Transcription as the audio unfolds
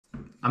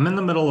I'm in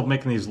the middle of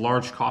making these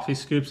large coffee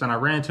scoops and I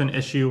ran into an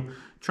issue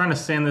trying to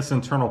sand this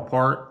internal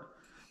part.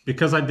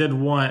 Because I did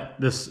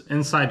want this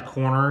inside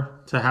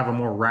corner to have a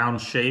more round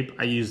shape,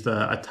 I used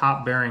a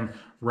top bearing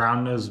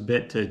round nose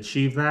bit to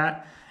achieve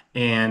that.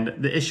 And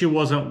the issue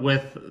wasn't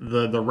with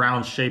the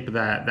round shape of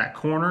that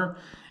corner.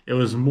 It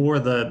was more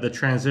the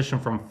transition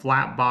from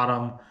flat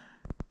bottom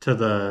to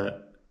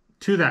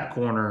that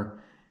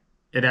corner.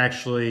 It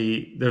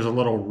actually, there's a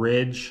little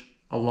ridge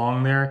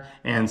along there,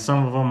 and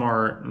some of them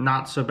are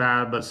not so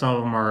bad, but some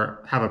of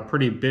them have a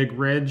pretty big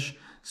ridge.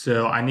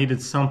 So I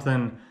needed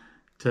something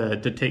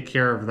to take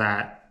care of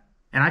that.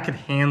 And I could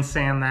hand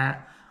sand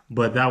that,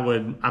 but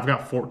I've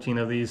got 14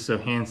 of these, so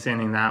hand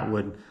sanding that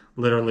would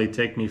literally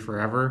take me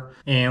forever.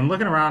 And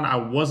looking around, I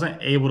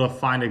wasn't able to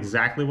find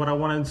exactly what I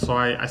wanted, so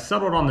I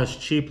settled on this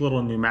cheap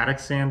little pneumatic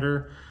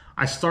sander.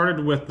 I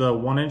started with the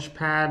 1-inch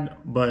pad,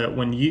 but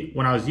when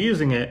I was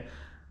using it,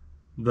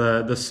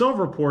 the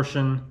silver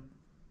portion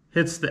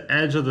hits the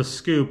edge of the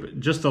scoop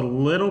just a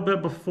little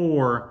bit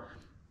before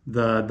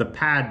the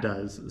pad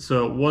does.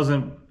 So it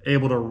wasn't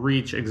able to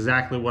reach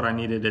exactly what I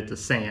needed it to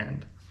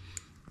sand.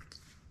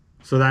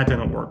 So that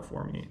didn't work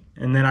for me.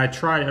 And then I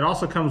tried, it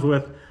also comes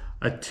with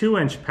a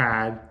 2-inch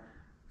pad,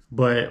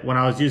 but when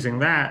I was using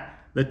that,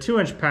 the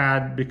 2-inch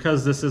pad,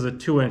 because this is a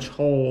 2-inch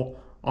hole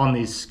on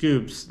these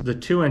scoops, the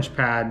 2-inch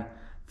pad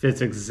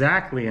fits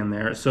exactly in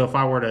there. So if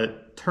I were to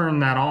turn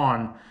that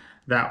on,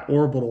 that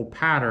orbital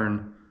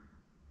pattern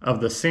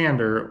of the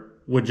sander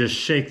would just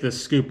shake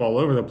this scoop all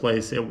over the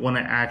place. It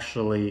wouldn't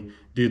actually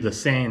do the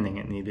sanding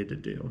it needed to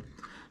do.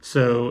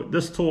 So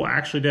this tool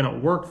actually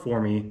didn't work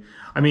for me.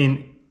 I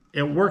mean,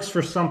 it works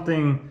for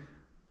something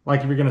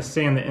like if you're gonna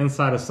sand the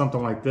inside of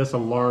something like this, a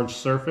large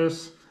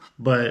surface,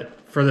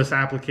 but for this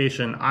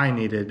application I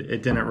needed,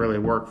 it didn't really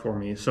work for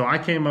me. So I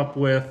came up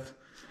with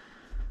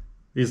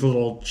these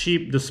little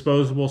cheap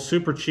disposable,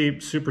 super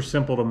cheap, super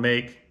simple to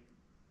make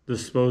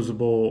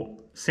disposable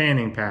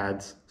sanding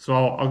pads. So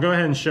I'll go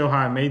ahead and show how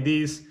I made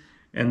these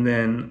and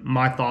then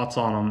my thoughts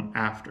on them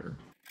after.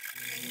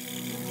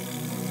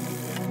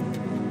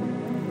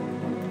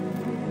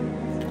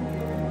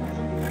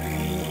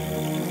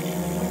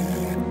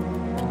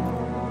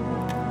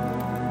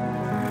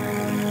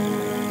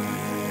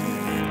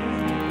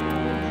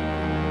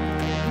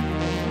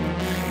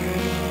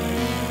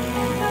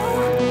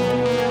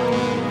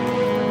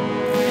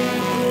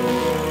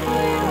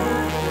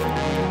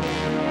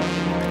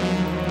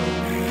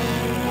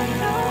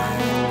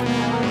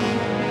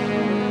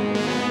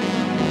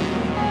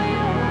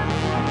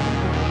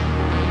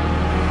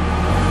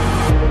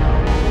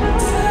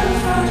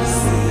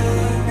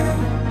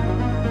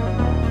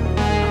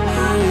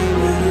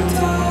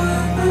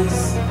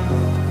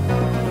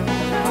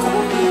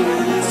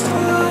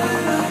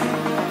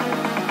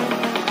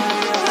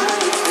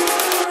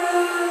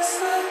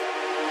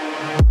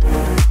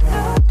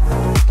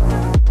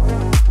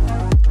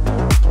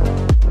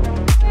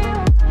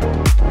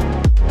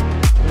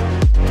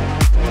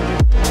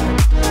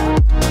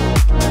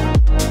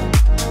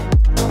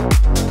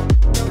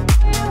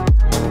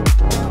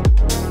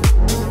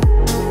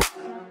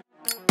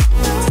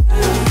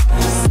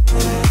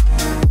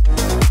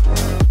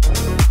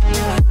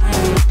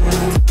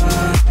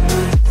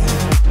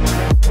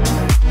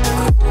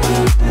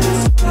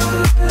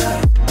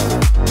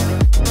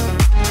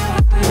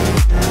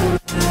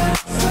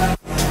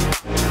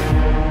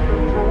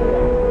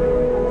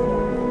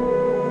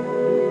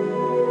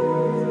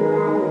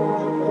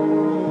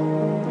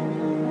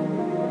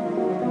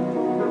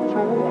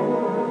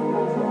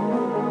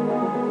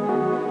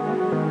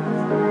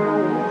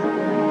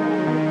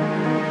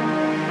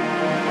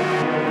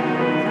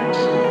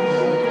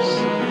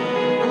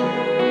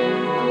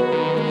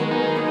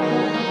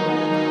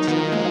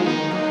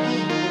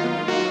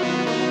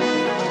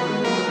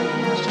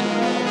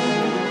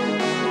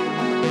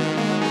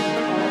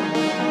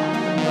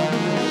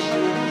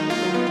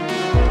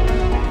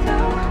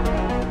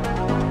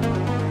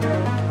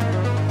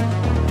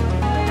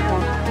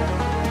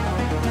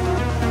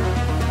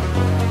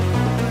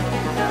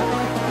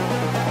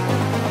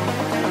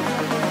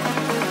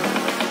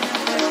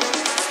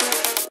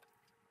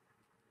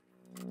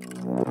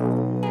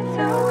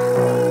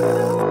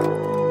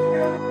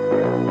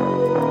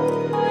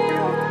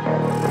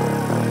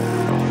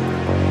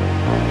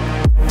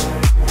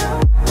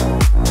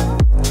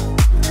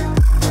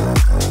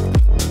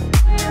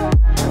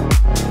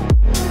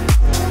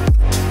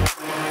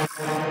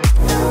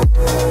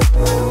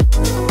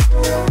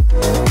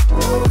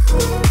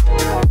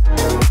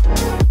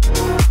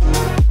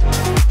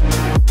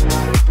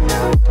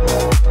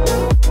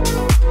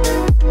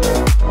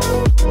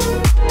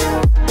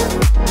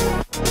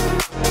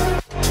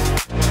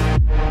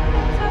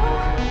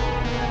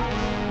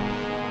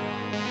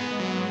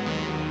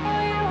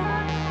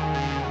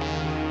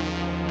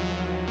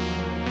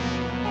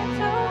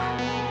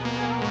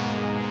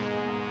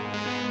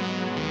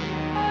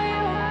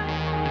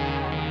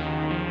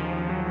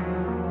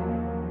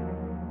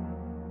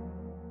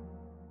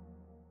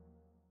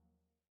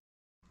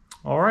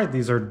 right,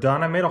 these are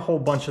done. I made a whole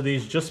bunch of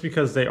these just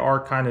because they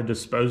are kind of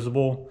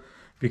disposable.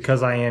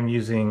 Because I am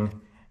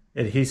using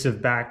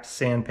adhesive backed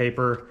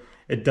sandpaper,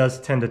 it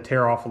does tend to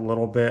tear off a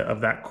little bit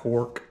of that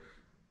cork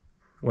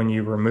when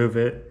you remove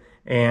it.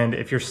 And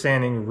if you're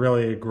sanding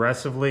really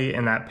aggressively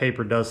and that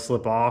paper does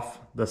slip off,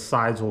 the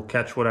sides will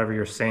catch whatever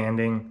you're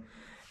sanding,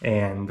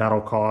 and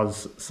that'll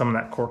cause some of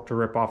that cork to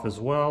rip off as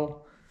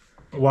well.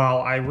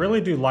 While I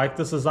really do like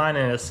this design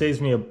and it saves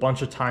me a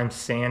bunch of time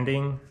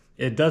sanding,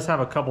 it does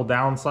have a couple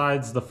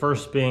downsides. The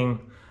first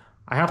being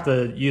I have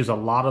to use a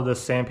lot of this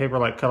sandpaper,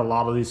 like cut a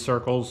lot of these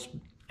circles,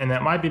 and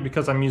that might be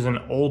because I'm using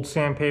old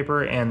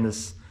sandpaper and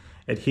this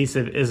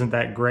adhesive isn't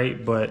that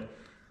great, but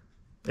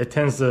it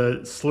tends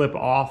to slip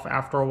off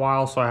after a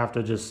while, so I have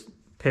to just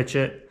pitch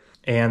it.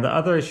 And the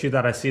other issue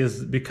that I see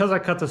is because I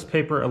cut this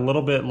paper a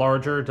little bit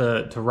larger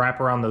to wrap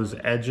around those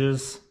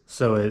edges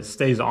so it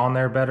stays on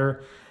there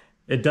better,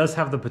 it does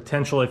have the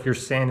potential, if you're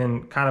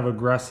sanding kind of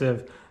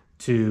aggressive,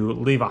 to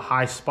leave a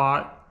high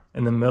spot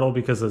in the middle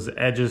because those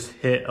edges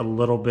hit a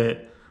little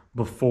bit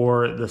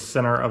before the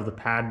center of the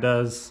pad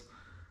does.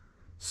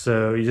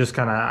 So you just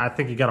kind of, I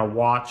think you got to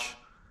watch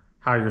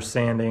how you're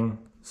sanding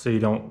so you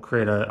don't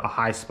create a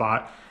high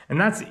spot. And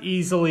that's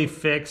easily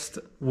fixed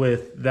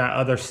with that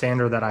other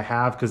sander that I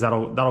have, because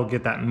that'll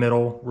get that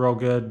middle real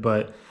good.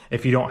 But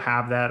if you don't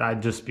have that,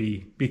 I'd just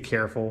be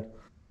careful.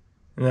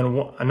 And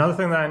then another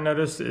thing that I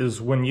noticed is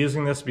when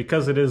using this,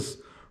 because it is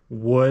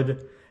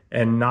wood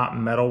and not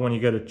metal, when you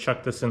go to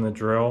chuck this in the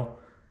drill,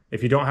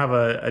 if you don't have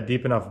a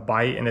deep enough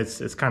bite and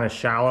it's kind of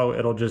shallow,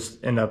 it'll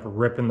just end up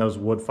ripping those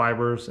wood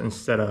fibers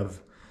instead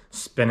of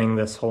spinning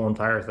this whole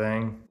entire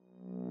thing.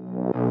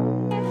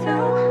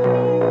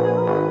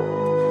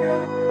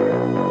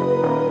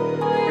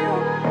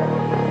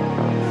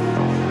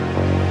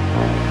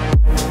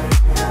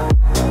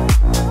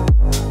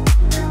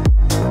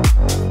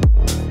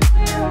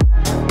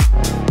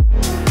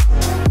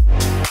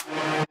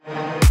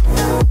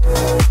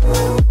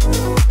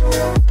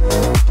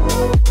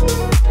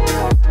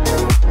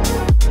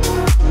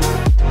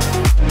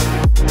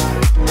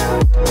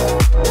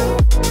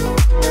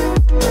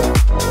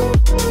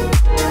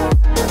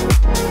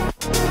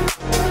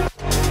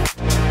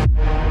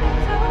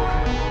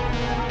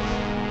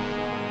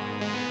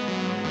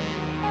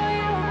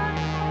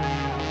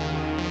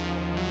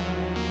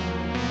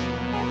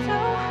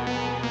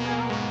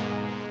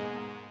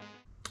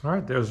 All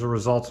right, there's the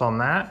results on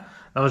that.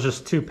 That was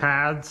just 2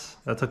 pads.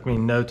 That took me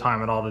no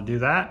time at all to do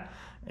that.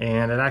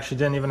 And it actually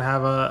didn't even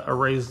have a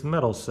raised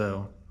middle,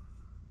 so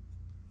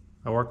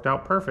that worked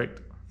out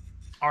perfect.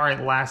 All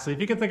right, lastly, if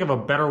you can think of a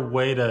better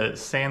way to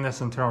sand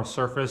this internal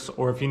surface,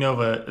 or if you know of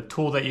a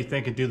tool that you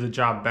think could do the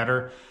job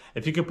better,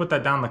 if you could put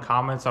that down in the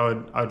comments,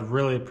 I'd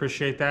really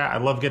appreciate that. I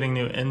love getting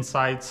new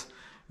insights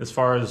as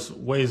far as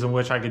ways in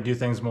which I could do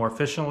things more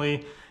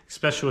efficiently,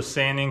 especially with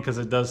sanding, because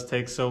it does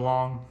take so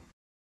long.